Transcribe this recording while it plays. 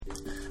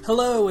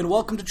Hello and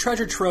welcome to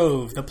Treasure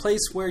Trove, the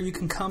place where you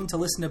can come to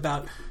listen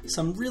about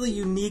some really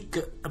unique,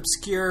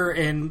 obscure,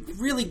 and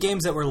really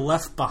games that were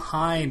left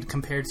behind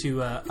compared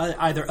to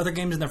either other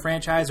games in the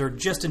franchise or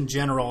just in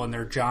general in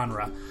their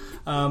genre.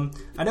 I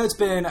know it's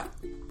been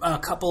a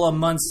couple of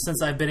months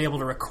since I've been able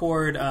to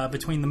record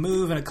between the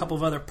move and a couple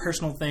of other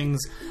personal things.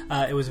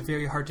 It was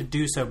very hard to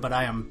do so, but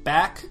I am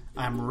back.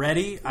 I'm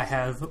ready. I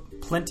have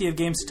plenty of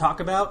games to talk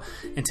about,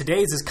 and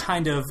today's is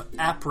kind of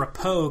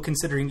apropos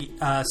considering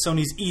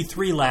Sony's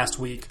E3 last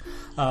week.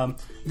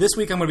 This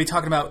week I'm going to be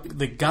talking about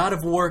the God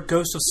of War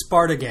Ghost of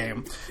Sparta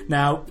game.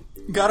 Now,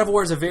 God of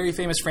War is a very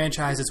famous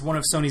franchise. It's one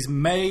of Sony's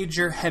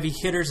major heavy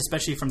hitters,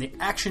 especially from the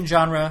action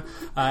genre.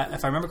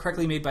 If I remember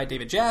correctly, made by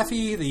David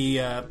Jaffe.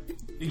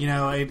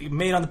 It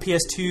made on the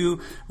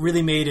PS2,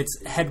 really made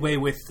its headway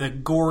with the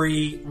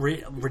gory,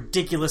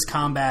 ridiculous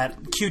combat,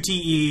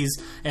 QTEs,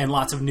 and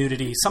lots of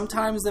nudity.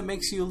 Sometimes that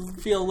makes you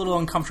feel a little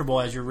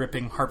uncomfortable as you're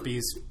ripping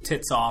Harpy's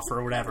tits off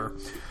or whatever.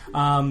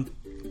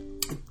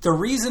 The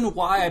reason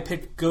why I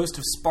picked Ghost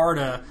of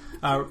Sparta,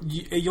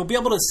 you'll be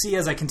able to see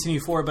as I continue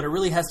forward, but it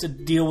really has to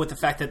deal with the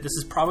fact that this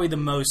is probably the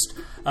most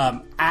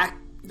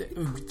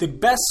the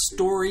best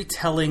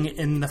storytelling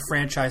in the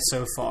franchise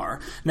so far.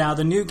 Now,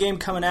 the new game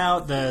coming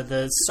out,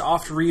 the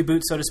soft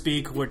reboot, so to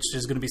speak, which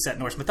is going to be set in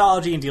Norse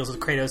mythology and deals with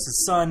Kratos'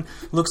 son,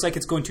 looks like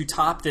it's going to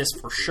top this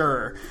for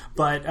sure.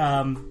 But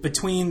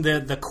between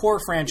the core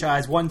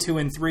franchise, 1, 2,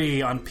 and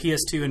 3 on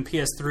PS2 and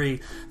PS3,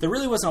 there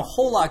really wasn't a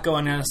whole lot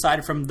going on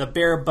aside from the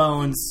bare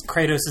bones,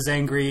 Kratos is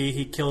angry,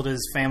 he killed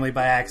his family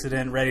by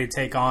accident, ready to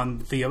take on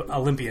the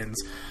Olympians.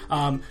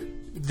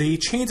 The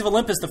Chains of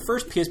Olympus, the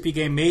first PSP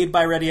game made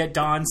by Ready at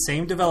Dawn,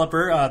 same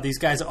developer. These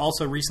guys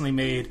also recently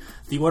made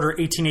The Order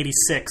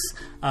 1886.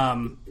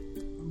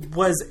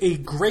 Was a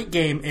great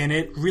game, and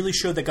it really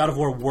showed that God of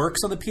War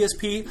works on the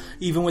PSP,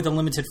 even with the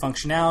limited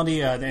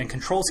functionality and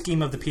control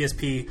scheme of the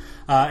PSP,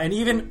 and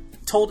even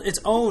told its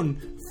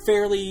own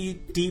fairly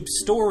deep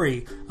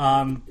story,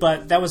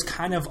 but that was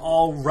kind of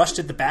all rushed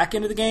at the back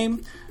end of the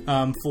game.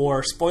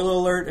 For spoiler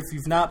alert, if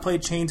you've not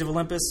played Chains of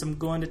Olympus, I'm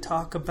going to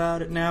talk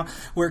about it now,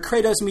 where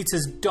Kratos meets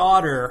his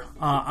daughter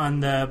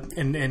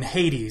in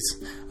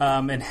Hades,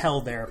 in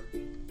hell there.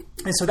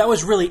 And so that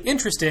was really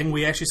interesting.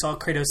 We actually saw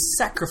Kratos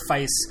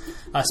sacrifice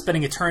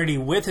spending eternity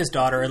with his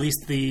daughter, at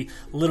least the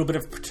little bit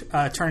of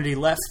eternity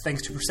left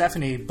thanks to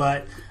Persephone,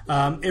 but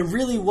it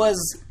really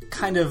was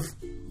kind of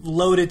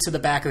loaded to the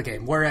back of the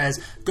game, whereas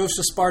Ghost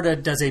of Sparta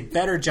does a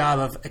better job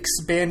of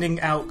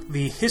expanding out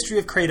the history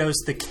of Kratos,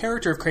 the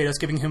character of Kratos,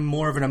 giving him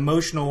more of an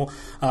emotional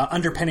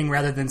underpinning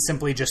rather than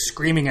simply just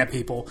screaming at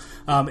people,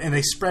 and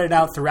they spread it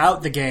out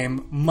throughout the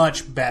game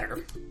much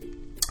better.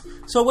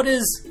 So what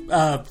is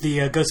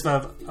the Ghost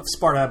of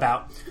Sparta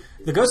about?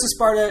 The Ghost of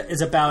Sparta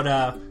is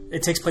about,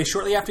 it takes place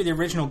shortly after the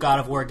original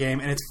God of War game,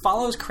 and it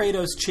follows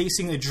Kratos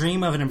chasing the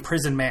dream of an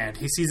imprisoned man.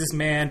 He sees this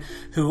man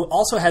who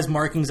also has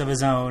markings of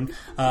his own,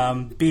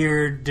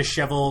 beard,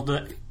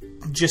 disheveled,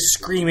 just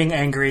screaming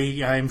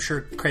angry. I'm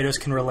sure Kratos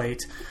can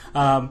relate.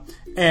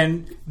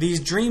 And these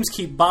dreams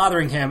keep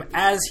bothering him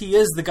as he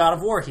is the God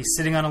of War. He's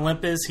sitting on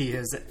Olympus. He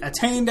has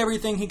attained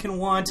everything he can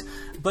want,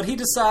 but he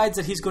decides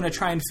that he's going to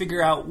try and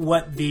figure out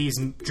what these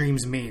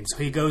dreams mean. So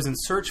he goes in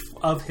search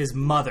of his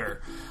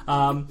mother,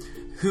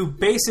 who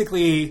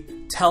basically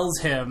tells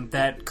him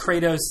that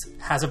Kratos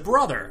has a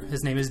brother.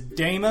 His name is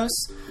Deimos,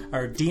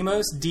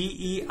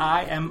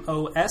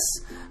 D-E-I-M-O-S,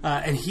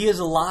 and he is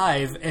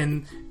alive,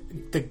 and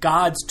the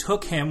gods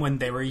took him when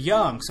they were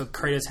young. So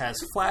Kratos has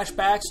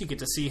flashbacks. You get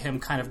to see him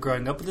kind of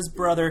growing up with his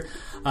brother.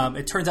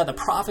 It turns out the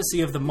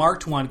prophecy of the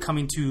Marked One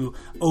coming to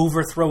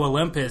overthrow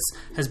Olympus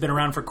has been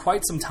around for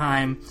quite some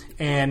time,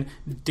 and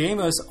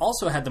Deimos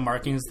also had the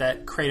markings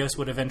that Kratos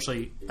would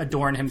eventually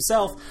adorn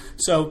himself.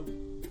 So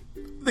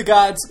the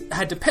gods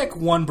had to pick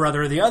one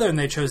brother or the other, and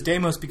they chose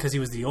Deimos because he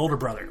was the older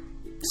brother.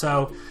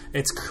 So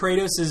it's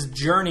Kratos'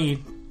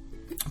 journey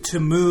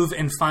to move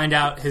and find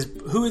out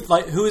who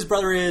his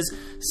brother is,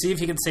 see if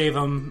he can save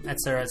him,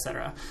 etc.,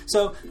 etc.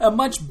 So a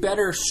much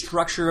better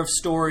structure of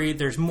story.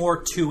 There's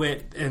more to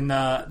it, and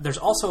there's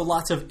also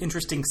lots of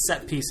interesting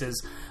set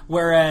pieces.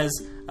 Whereas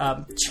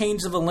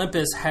Chains of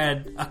Olympus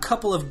had a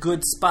couple of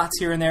good spots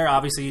here and there.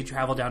 Obviously, you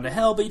travel down to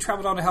hell, but you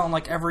travel down to hell in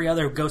like every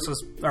other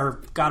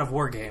God of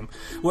War game.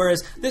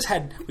 Whereas we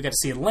got to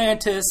see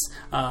Atlantis,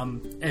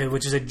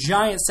 which is a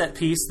giant set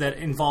piece that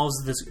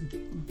involves this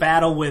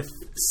battle with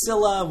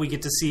Scylla. We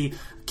get to see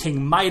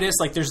King Midas.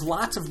 Like, there's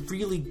lots of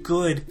really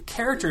good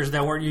characters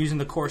that weren't used in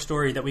the core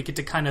story that we get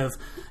to kind of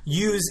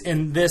use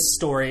in this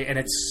story, and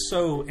it's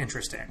so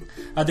interesting.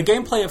 The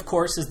gameplay, of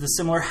course, is the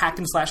similar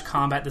hack-and-slash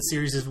combat the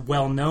series is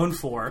well known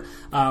for.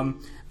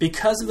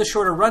 Because of the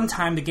shorter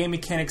runtime, the game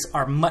mechanics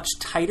are much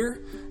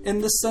tighter in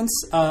this sense,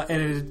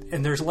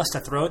 and there's less to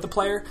throw at the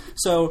player.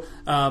 So,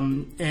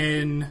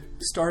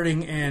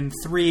 starting in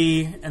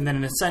 3, and then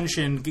in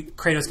Ascension,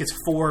 Kratos gets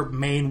 4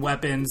 main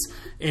weapons.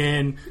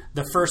 In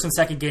the first and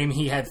second game,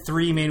 he had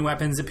 3 main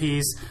weapons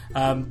apiece.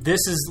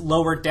 This is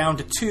lowered down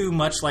to 2,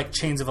 much like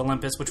Chains of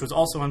Olympus, which was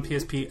also on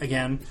PSP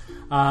again.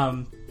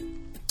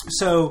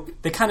 So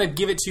they kind of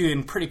give it to you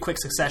in pretty quick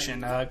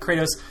succession.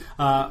 Kratos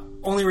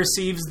only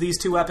receives these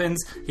two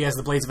weapons. He has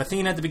the Blades of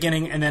Athena at the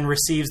beginning, and then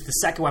receives the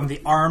second weapon,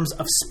 the Arms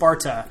of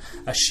Sparta,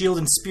 a shield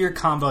and spear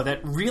combo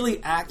that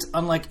really act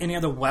unlike any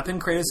other weapon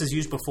Kratos has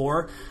used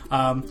before.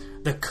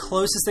 The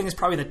closest thing is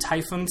probably the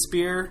Typhoon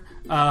Spear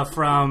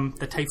from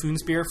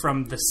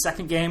the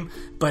second game,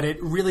 but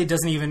it really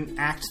doesn't even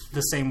act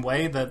the same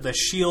way. The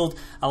shield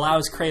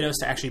allows Kratos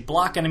to actually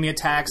block enemy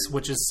attacks,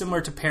 which is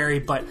similar to parry,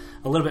 but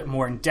a little bit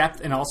more in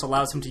depth, and also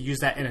allows him to use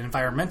that in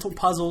environmental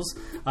puzzles.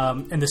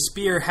 And the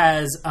spear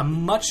has a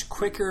much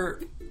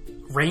quicker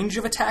range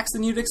of attacks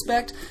than you'd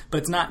expect, but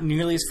it's not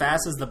nearly as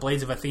fast as the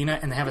Blades of Athena,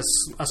 and they have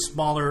a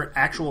smaller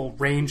actual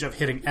range of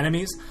hitting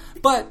enemies,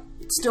 but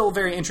still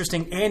very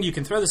interesting, and you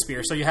can throw the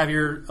spear, so you have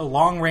your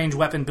long-range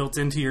weapon built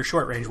into your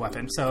short-range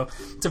weapon. So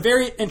it's a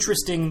very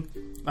interesting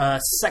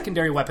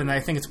secondary weapon that I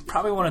think it's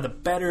probably one of the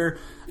better,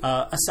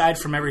 aside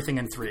from everything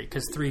in 3,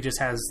 because 3 just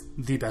has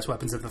the best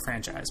weapons of the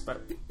franchise.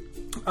 But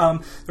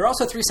there are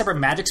also 3 separate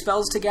magic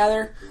spells to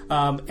gather,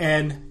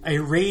 and a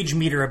rage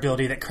meter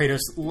ability that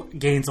Kratos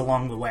gains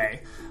along the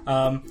way.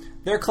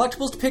 There are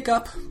collectibles to pick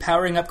up,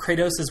 powering up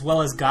Kratos as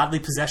well as godly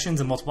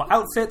possessions and multiple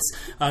outfits.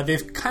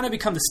 They've kind of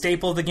become the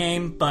staple of the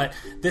game, but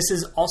this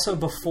is also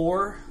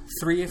before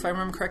 3, if I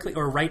remember correctly,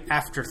 or right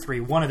after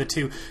 3, one of the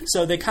two.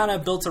 So they kind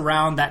of built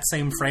around that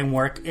same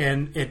framework,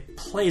 and it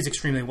plays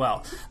extremely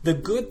well. The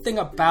good thing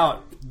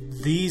about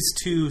these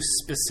two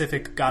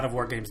specific God of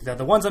War games,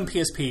 the ones on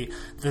PSP,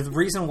 the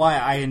reason why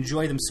I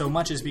enjoy them so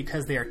much is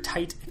because they are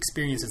tight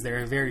experiences.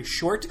 They're very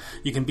short.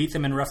 You can beat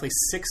them in roughly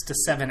 6 to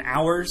 7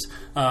 hours,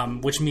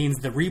 which means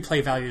the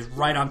replay value is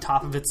right on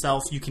top of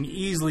itself. You can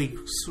easily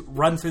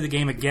run through the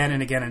game again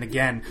and again and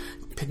again,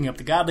 picking up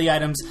the godly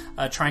items,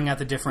 trying out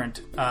the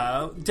different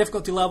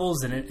difficulty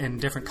levels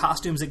and different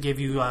costumes that give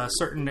you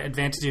certain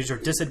advantages or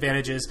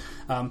disadvantages.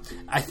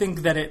 I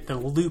think that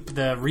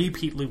the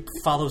repeat loop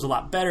follows a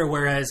lot better,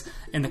 whereas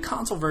in the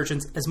console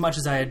versions, as much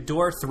as I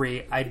adore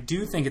 3, I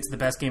do think it's the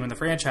best game in the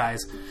franchise.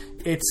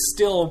 It's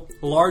still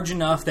large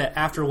enough that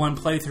after one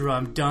playthrough,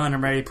 I'm done,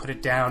 I'm ready to put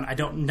it down. I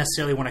don't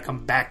necessarily want to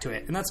come back to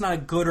it. And that's not a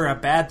good or a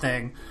bad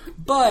thing,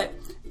 but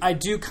I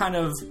do kind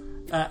of...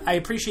 I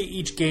appreciate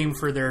each game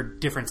for their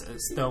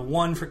differences. The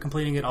one for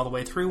completing it all the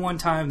way through one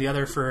time, the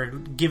other for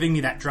giving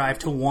me that drive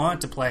to want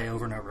to play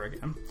over and over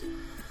again.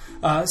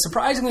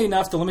 Surprisingly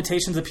enough, the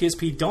limitations of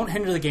PSP don't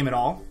hinder the game at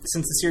all,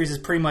 since the series is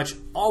pretty much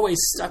always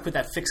stuck with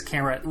that fixed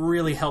camera. It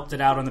really helped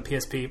it out on the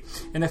PSP.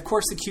 And of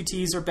course the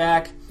QTs are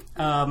back.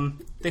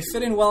 They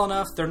fit in well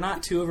enough. They're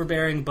not too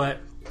overbearing,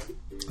 but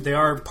they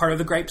are part of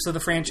the gripes of the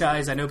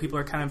franchise. I know people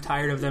are kind of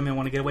tired of them and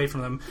want to get away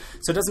from them.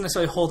 So it doesn't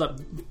necessarily hold up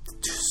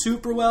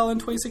super well in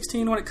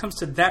 2016 when it comes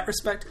to that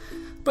respect.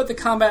 But the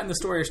combat and the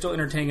story are still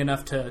entertaining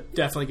enough to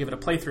definitely give it a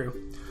playthrough.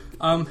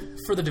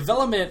 For the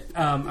development,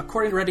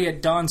 according to Ready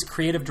at Dawn's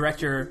creative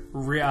director,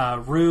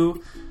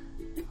 Rue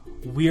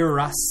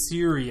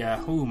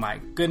Wirasuria. Oh my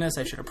goodness,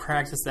 I should have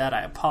practiced that.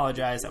 I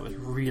apologize. That was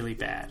really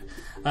bad.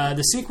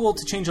 The sequel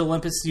to Chains of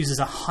Olympus uses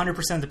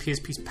 100% of the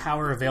PSP's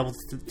power available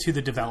to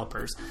the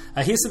developers.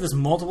 He said this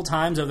multiple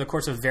times over the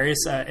course of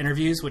various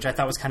interviews, which I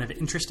thought was kind of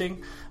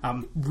interesting,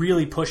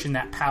 really pushing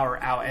that power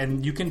out.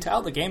 And you can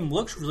tell the game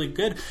looks really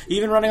good,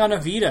 even running on a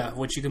Vita,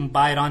 which you can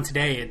buy it on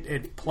today.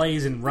 It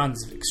plays and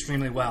runs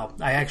extremely well.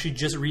 I actually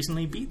just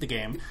recently beat the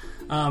game.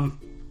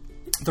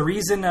 The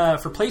reason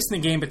for placing the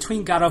game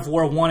between God of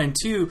War 1 and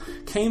 2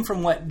 came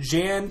from what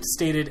Jan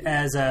stated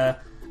as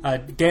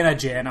Dana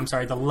Jan,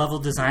 the level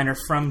designer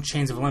from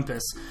Chains of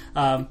Olympus,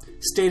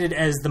 stated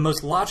as the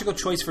most logical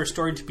choice for a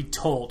story to be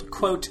told.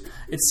 Quote,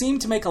 "It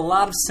seemed to make a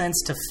lot of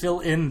sense to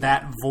fill in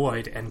that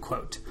void," end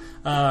quote.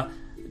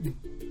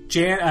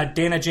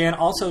 Dana Jan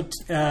also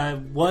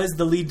was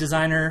the lead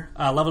designer,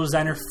 level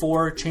designer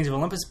for Chains of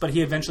Olympus, but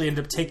he eventually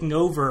ended up taking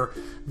over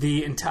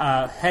the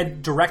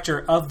head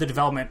director of the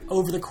development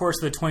over the course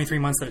of the 23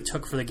 months that it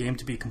took for the game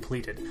to be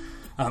completed.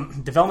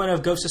 Development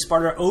of Ghost of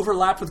Sparta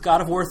overlapped with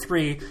God of War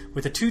 3,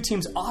 with the two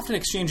teams often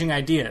exchanging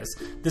ideas.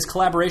 This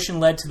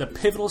collaboration led to the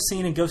pivotal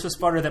scene in Ghost of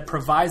Sparta that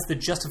provides the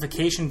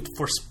justification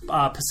for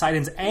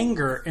Poseidon's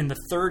anger in the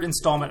third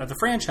installment of the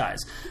franchise.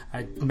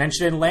 I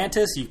mentioned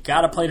Atlantis, you've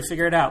got to play to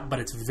figure it out,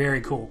 but it's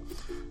very cool.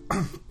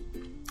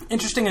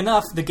 Interesting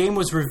enough, the game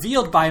was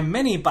revealed by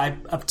many by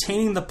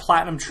obtaining the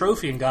Platinum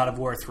Trophy in God of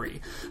War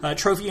 3.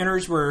 Trophy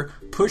owners were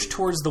pushed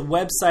towards the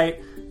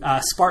website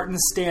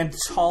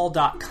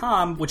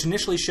SpartanStandTall.com, which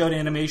initially showed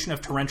animation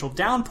of torrential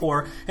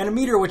downpour and a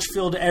meter which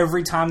filled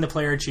every time the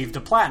player achieved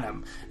a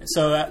platinum.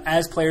 So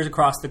as players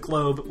across the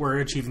globe were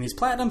achieving these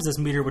platinums, this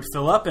meter would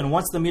fill up, and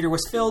once the meter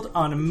was filled,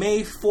 on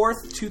May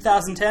 4th,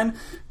 2010,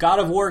 God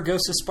of War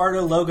Ghost of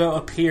Sparta logo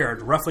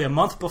appeared, roughly a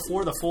month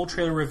before the full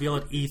trailer reveal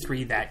at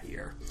E3 that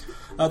year.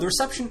 The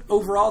reception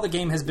overall, the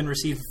game has been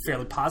received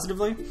fairly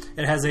positively.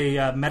 It has a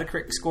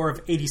Metacritic score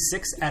of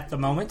 86 at the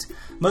moment.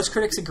 Most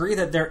critics agree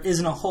that there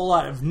isn't a whole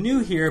lot of new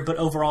here, but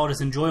overall it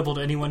is enjoyable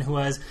to anyone who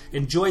has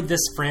enjoyed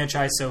this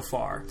franchise so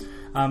far.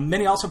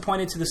 Many also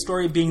pointed to the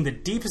story being the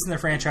deepest in the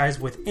franchise,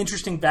 with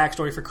interesting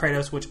backstory for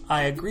Kratos, which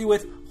I agree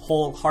with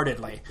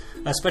wholeheartedly.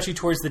 Especially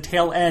towards the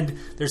tail end,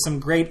 there's some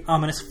great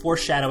ominous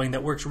foreshadowing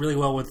that works really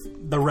well with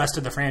the rest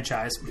of the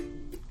franchise.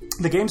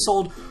 The game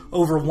sold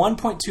over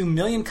 1.2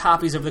 million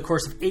copies over the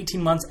course of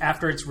 18 months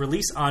after its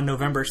release on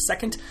November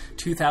 2nd,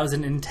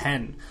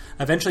 2010.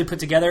 Eventually put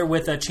together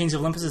with Chains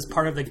of Olympus as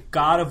part of the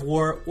God of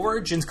War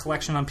Origins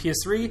collection on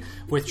PS3,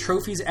 with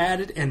trophies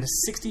added and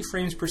 60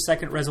 frames per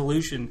second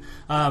resolution.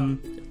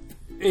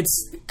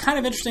 It's kind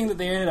of interesting that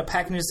they ended up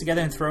packaging this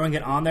together and throwing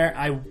it on there.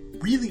 I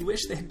really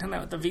wish they had done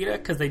that with the Vita,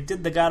 because they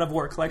did the God of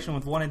War collection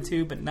with 1 and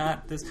 2, but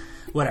not this.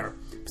 Whatever.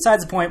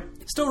 Besides the point,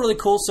 still really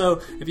cool.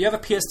 So if you have a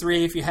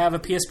PS3, if you have a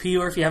PSP,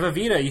 or if you have a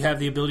Vita, you have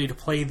the ability to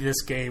play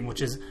this game,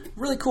 which is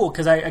really cool,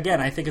 because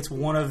I think it's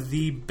one of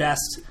the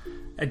best,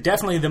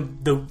 definitely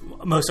the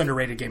most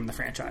underrated game in the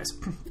franchise.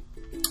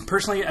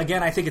 Personally,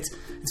 again, I think it's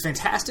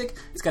fantastic.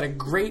 It's got a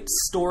great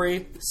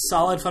story,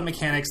 solid fun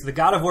mechanics. The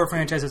God of War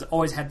franchise has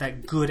always had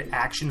that good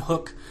action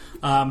hook,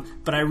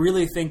 but I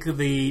really think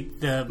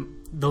the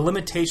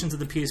limitations of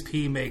the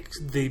PSP make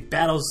the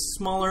battles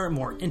smaller,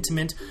 more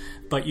intimate,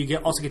 but you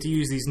also get to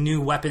use these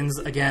new weapons.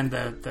 Again,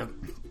 the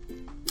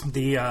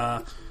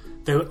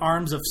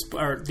arms of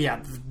the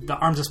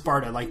arms of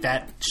Sparta, like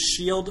that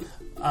shield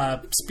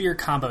spear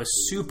combo,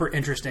 is super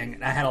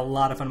interesting. I had a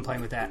lot of fun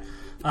playing with that.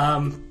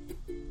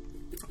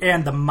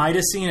 And the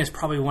Midas scene is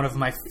probably one of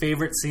my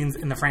favorite scenes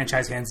in the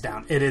franchise, hands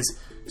down. It is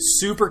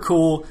super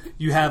cool.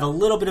 You have a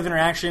little bit of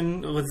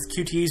interaction with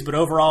QTEs, but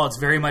overall it's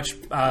very much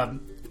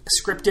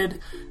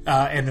scripted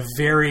and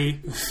very,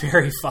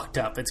 very fucked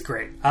up. It's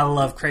great. I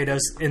love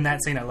Kratos in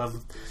that scene. I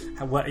love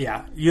you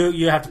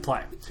have to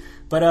play.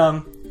 But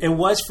it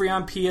was free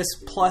on PS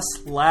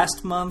Plus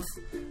last month.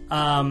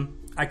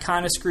 I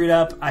kind of screwed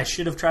up. I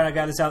should have tried to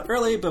get this out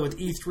early, but with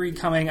E3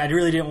 coming, I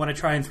really didn't want to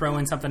try and throw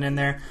in something in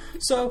there.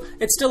 So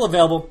it's still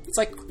available. It's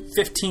like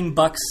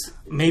 $15,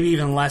 maybe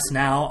even less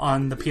now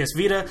on the PS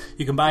Vita.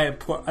 You can buy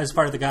it as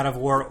part of the God of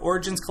War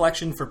Origins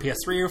collection for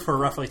PS3 for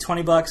roughly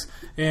 $20,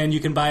 and you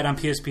can buy it on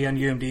PSP and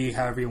UMD,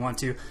 however you want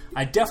to.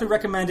 I definitely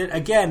recommend it.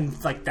 Again,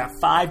 like that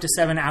 5 to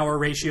 7 hour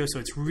ratio, so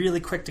it's really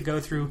quick to go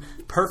through,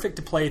 perfect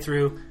to play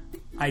through.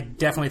 I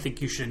definitely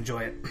think you should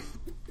enjoy it.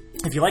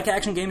 If you like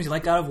action games, you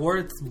like God of War,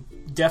 it's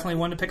definitely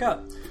one to pick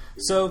up.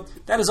 So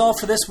that is all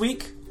for this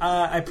week.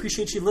 I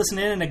appreciate you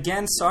listening in, and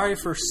again, sorry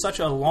for such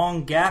a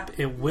long gap.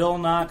 It will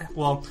not,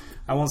 well,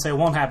 I won't say it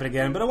won't happen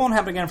again, but it won't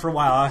happen again for a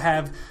while. I'll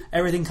have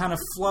everything kind of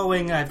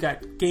flowing. I've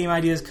got game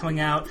ideas coming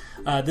out.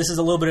 This is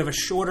a little bit of a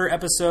shorter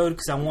episode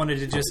because I wanted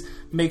to just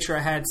make sure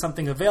I had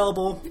something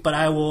available, but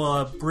I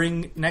will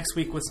bring next 2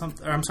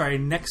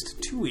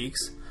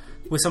 weeks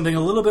with something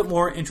a little bit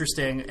more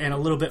interesting and a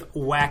little bit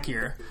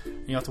wackier.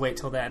 You have to wait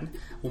till then.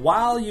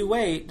 While you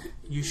wait,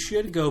 you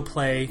should go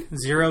play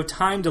Zero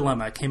Time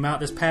Dilemma. It came out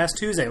this past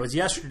Tuesday. It was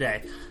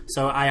yesterday.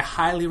 So I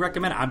highly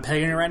recommend it. I'm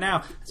playing it right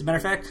now. As a matter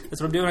of fact,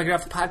 that's what I'm doing when I get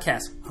off the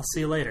podcast. I'll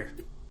see you later.